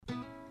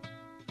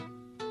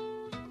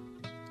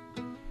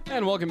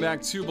And welcome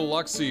back to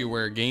Biloxi,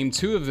 where Game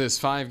 2 of this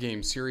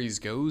 5-game series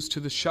goes to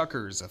the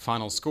Shuckers. A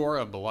final score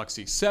of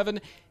Biloxi 7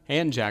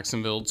 and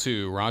Jacksonville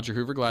 2. Roger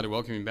Hoover, glad to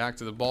welcome you back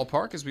to the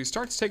ballpark as we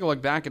start to take a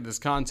look back at this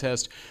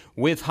contest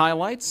with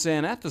highlights.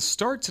 And at the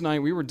start tonight,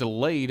 we were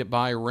delayed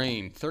by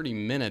rain. 30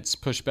 minutes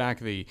pushed back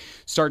the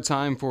start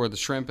time for the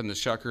Shrimp and the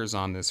Shuckers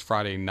on this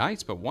Friday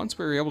night. But once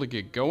we were able to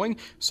get going,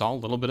 saw a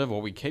little bit of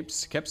what we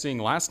kept seeing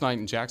last night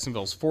in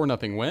Jacksonville's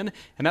 4-0 win.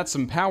 And that's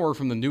some power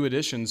from the new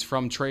additions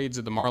from trades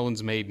that the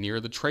Marlins made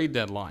near the trade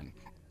deadline.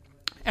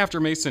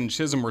 After Mason and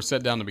Chisholm were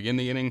set down to begin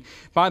the inning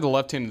by the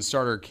left-handed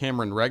starter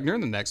Cameron Regner,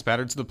 the next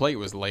batter to the plate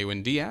was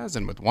Lewin Diaz,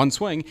 and with one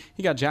swing,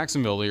 he got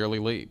Jacksonville the early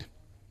lead.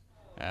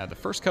 The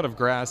first cut of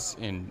grass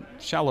in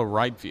shallow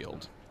right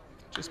field.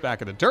 Just back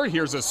of the dirt,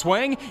 here's a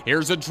swing,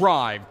 here's a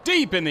drive,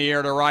 deep in the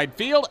air to right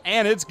field,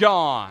 and it's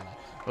gone.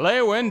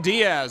 Lewin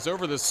Diaz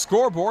over the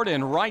scoreboard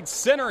in right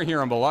center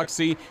here in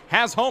Biloxi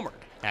has homered,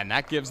 and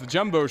that gives the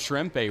Jumbo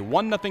Shrimp a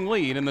 1-0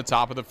 lead in the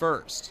top of the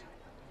first.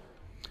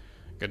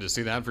 Good to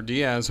see that for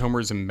Diaz.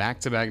 Homers in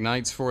back-to-back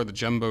nights for the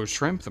Jumbo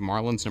Shrimp, the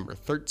Marlins' number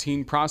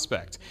 13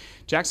 prospect.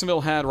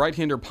 Jacksonville had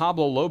right-hander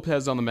Pablo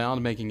Lopez on the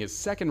mound, making his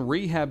second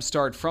rehab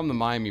start from the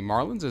Miami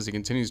Marlins as he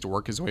continues to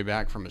work his way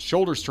back from a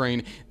shoulder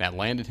strain that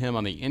landed him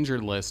on the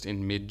injured list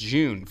in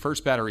mid-June.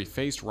 First batter he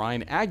faced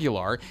Ryan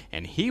Aguilar,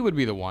 and he would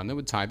be the one that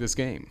would tie this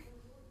game.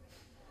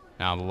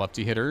 Now the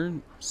lefty hitter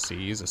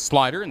sees a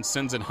slider and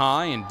sends it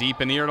high and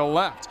deep in the air to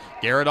left.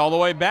 Garrett all the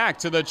way back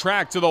to the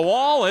track, to the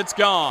wall. It's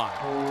gone.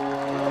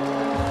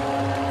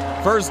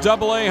 First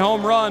Double-A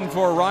home run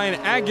for Ryan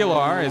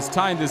Aguilar has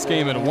tied this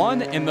game at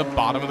 1 in the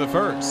bottom of the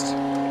first.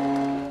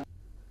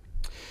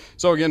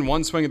 So again,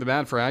 one swing of the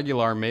bat for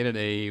Aguilar made it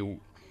a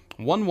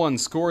 1-1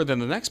 score. Then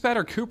the next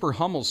batter, Cooper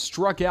Hummel,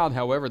 struck out.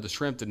 However, the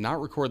Shrimp did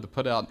not record the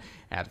putout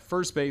at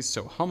first base,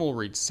 so Hummel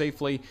reached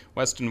safely.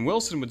 Weston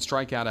Wilson would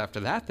strike out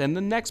after that. Then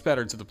the next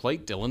batter to the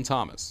plate, Dylan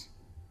Thomas.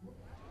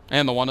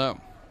 And the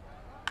 1-0.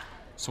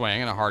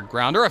 Swing and a hard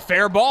grounder, a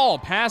fair ball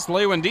past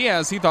Lewin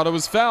Diaz. He thought it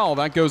was foul.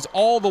 That goes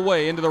all the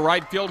way into the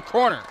right field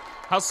corner.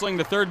 Hustling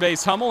to third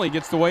base, Hummel. He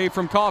gets the way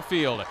from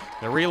Caulfield.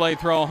 The relay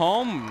throw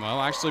home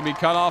will actually be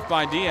cut off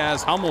by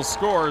Diaz. Hummel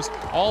scores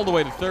all the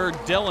way to third.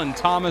 Dylan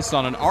Thomas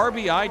on an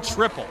RBI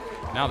triple.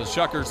 Now the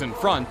Shuckers in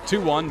front,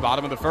 2-1,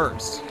 bottom of the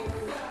first.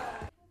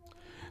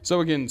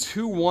 So again,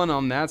 2-1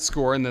 on that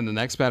score, and then the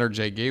next batter,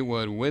 Jay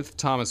Gatewood, with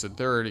Thomas at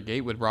third.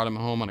 Gatewood brought him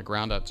home on a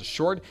ground out to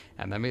short,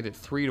 and that made it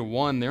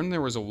 3-1. Then there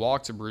was a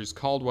walk to Bruce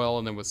Caldwell,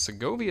 and then with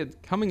Segovia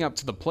coming up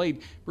to the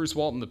plate, Bruce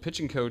Walton, the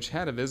pitching coach,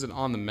 had a visit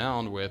on the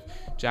mound with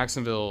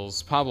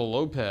Jacksonville's Pablo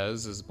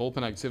Lopez as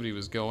bullpen activity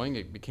was going.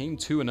 It became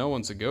 2-0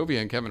 on Segovia,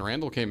 and Kevin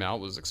Randall came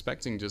out, was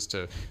expecting just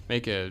to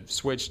make a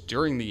switch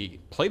during the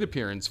plate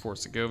appearance for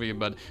Segovia,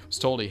 but was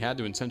told he had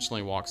to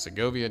intentionally walk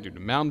Segovia due to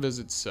mound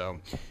visits, so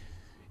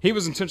he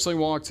was intentionally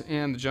walked,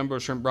 and the Jumbo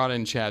Shrimp brought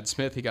in Chad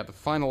Smith. He got the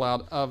final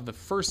out of the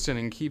first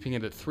inning, keeping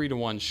it at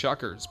 3-1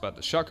 Shuckers. But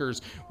the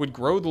Shuckers would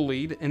grow the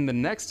lead in the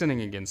next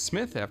inning against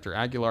Smith after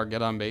Aguilar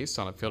got on base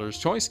on a fielder's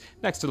choice.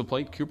 Next to the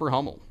plate, Cooper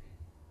Hummel.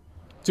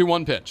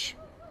 2-1 pitch.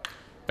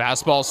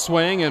 Fastball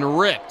swing and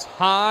ripped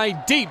high,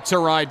 deep to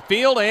right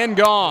field, and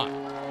gone.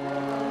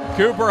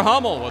 Cooper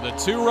Hummel with a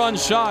 2-run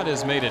shot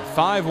has made it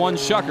 5-1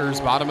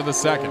 Shuckers, bottom of the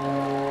second.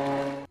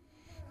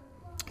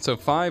 So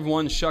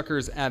 5-1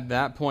 Shuckers at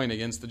that point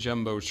against the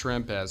Jumbo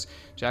Shrimp as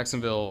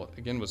Jacksonville,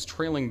 again, was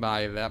trailing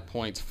by that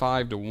point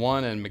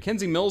 5-1. And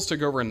Mackenzie Mills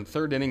took over in the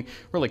third inning,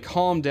 really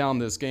calmed down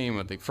this game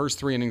with the first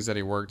 3 innings that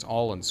he worked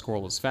all in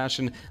scoreless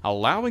fashion,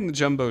 allowing the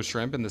Jumbo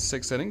Shrimp in the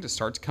 6th inning to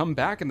start to come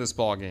back in this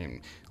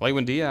ballgame.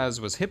 Lewin Diaz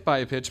was hit by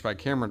a pitch by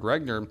Cameron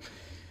Regner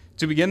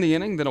to begin the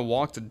inning, then a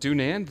walk to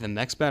Dunand, the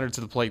next batter to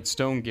the plate,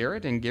 Stone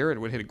Garrett, and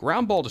Garrett would hit a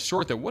ground ball to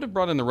short that would have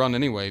brought in the run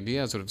anyway.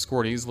 Diaz would have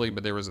scored easily,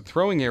 but there was a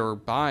throwing error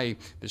by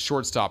the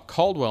shortstop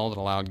Caldwell that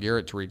allowed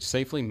Garrett to reach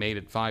safely, made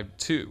it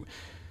 5-2.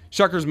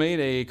 Shuckers made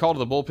a call to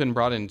the bullpen,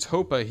 brought in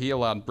Topa. He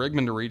allowed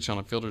Brigman to reach on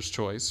a fielder's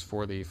choice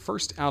for the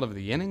first out of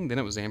the inning. Then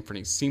it was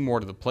Anthony Seymour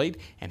to the plate,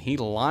 and he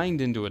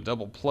lined into a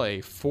double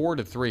play,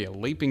 4-3, a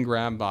leaping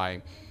grab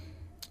by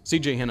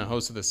C.J.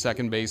 Hinojosa, the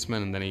second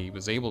baseman, and then he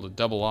was able to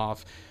double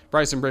off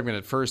Bryson Brigman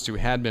at first, who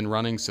had been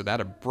running, so that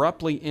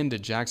abruptly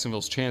ended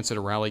Jacksonville's chance at a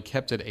rally,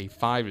 kept it a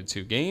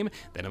 5-2 game.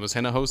 Then it was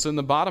Hinojosa in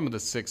the bottom of the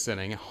 6th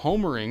inning,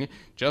 homering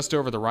just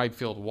over the right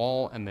field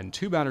wall, and then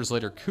 2 batters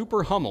later,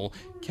 Cooper Hummel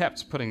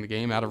kept putting the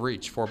game out of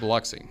reach for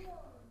Biloxi.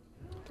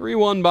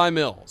 3-1 by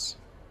Mills.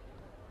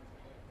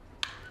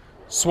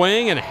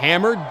 Swing and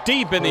hammered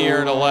deep in the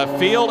air to left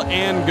field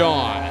and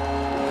gone.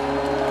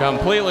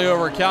 Completely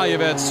over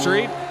Calumet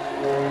Street.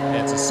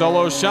 It's a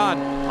solo shot,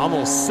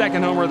 almost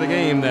second homer of the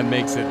game that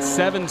makes it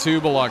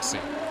 7-2 Biloxi.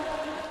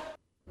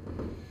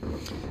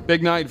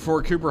 Big night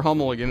for Cooper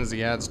Hummel again as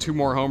he adds 2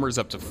 more homers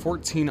up to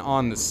 14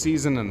 on the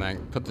season, and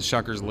that put the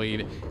Shuckers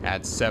lead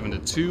at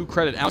 7-2.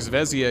 Credit Alex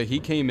Vezia. He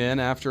came in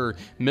after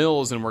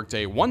Mills and worked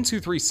a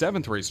 1-2-3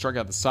 7th where he struck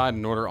out the side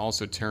in order,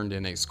 also turned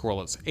in a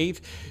scoreless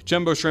 8th.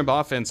 Jumbo Shrimp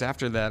offense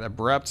after that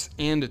abrupt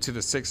end to the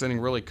 6th inning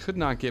really could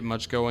not get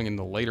much going in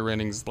the later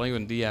innings.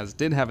 Lewin Diaz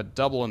did have a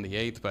double in the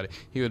 8th, but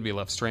he would be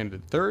left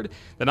stranded at 3rd.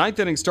 The 9th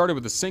inning started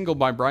with a single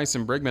by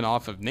Bryson Brigman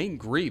off of Nate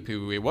Greep,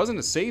 who it wasn't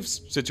a safe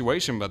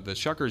situation, but the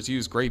Shuckers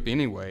used Greep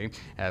anyway,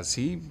 as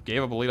he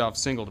gave up a leadoff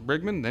single to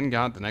Brigman, then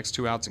got the next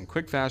 2 outs in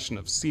quick fashion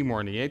of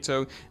Seymour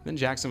Nieto. Then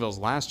Jacksonville's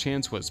last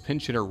chance was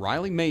pinch hitter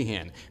Riley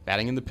Mahan,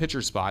 batting in the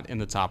pitcher spot in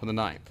the top of the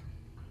 9th.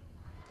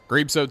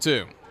 Greep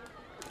 0-2.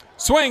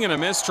 Swing and a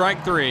miss,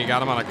 strike 3.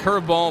 Got him on a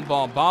curveball,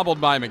 ball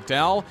bobbled by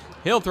McDowell.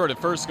 He'll throw it at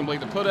first,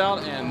 complete the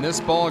putout, and this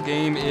ball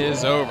game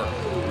is over.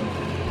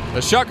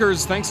 The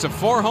Shuckers, thanks to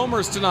 4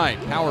 homers tonight,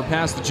 power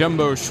past the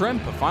Jumbo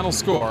Shrimp. A final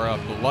score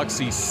of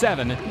Biloxi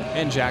 7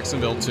 and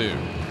Jacksonville 2.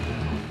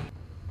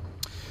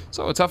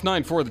 So a tough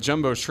night for the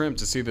Jumbo Shrimp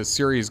to see this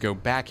series go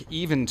back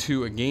even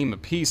to a game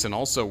apiece, and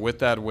also with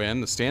that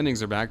win, the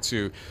standings are back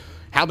to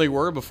how they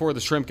were before the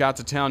Shrimp got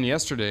to town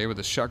yesterday, with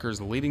the Shuckers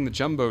leading the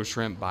Jumbo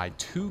Shrimp by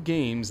 2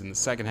 games in the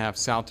second half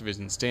South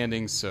Division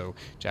standings. So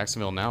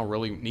Jacksonville now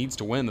really needs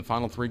to win the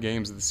final 3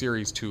 games of the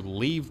series to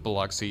leave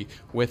Biloxi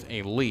with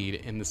a lead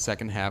in the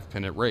second half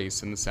pennant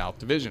race in the South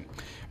Division.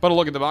 But a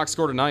look at the box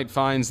score tonight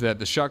finds that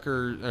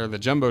the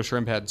Jumbo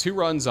Shrimp had 2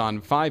 runs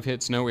on 5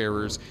 hits, no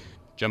errors.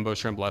 Jumbo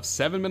Shrimp left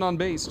 7 men on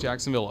base.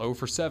 Jacksonville 0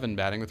 for 7,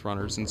 batting with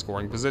runners in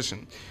scoring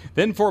position.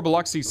 Then for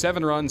Biloxi,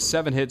 7 runs,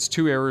 7 hits,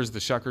 2 errors. The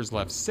Shuckers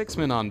left 6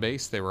 men on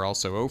base. They were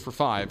also 0 for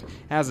 5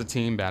 as a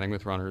team, batting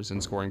with runners in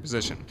scoring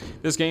position.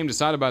 This game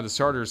decided by the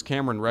starters.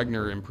 Cameron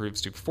Regner improves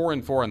to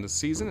 4-4 on the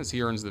season as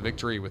he earns the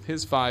victory with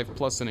his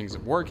 5+ innings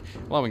of work,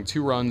 allowing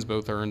 2 runs,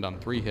 both earned on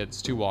 3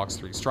 hits, 2 walks,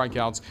 3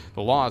 strikeouts.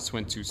 The loss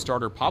went to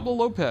starter Pablo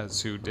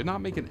Lopez, who did not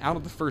make it out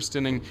of the first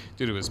inning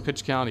due to his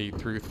pitch count. He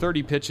threw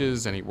 30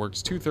 pitches and he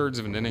worked 2/3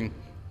 of an inning,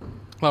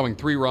 allowing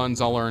 3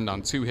 runs, all earned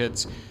on 2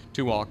 hits,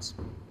 2 walks,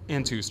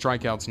 and 2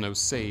 strikeouts, no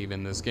save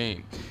in this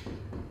game.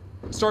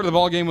 The start of the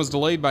ballgame was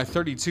delayed by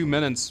 32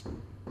 minutes,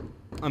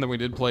 and then we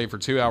did play for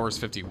 2 hours,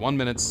 51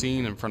 minutes,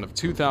 seen in front of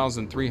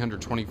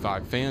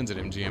 2,325 fans at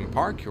MGM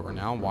Park, who are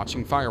now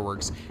watching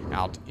fireworks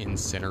out in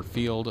center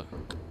field.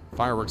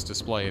 Fireworks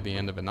display at the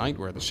end of a night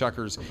where the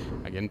Shuckers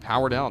again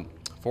powered out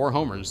 4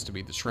 homers to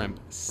beat the Shrimp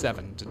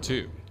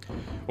 7-2.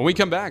 When we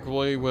come back,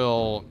 we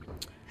will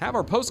have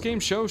our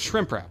post-game show,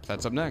 Shrimp Wrap.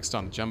 That's up next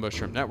on the Jumbo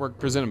Shrimp Network,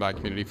 presented by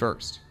Community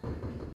First.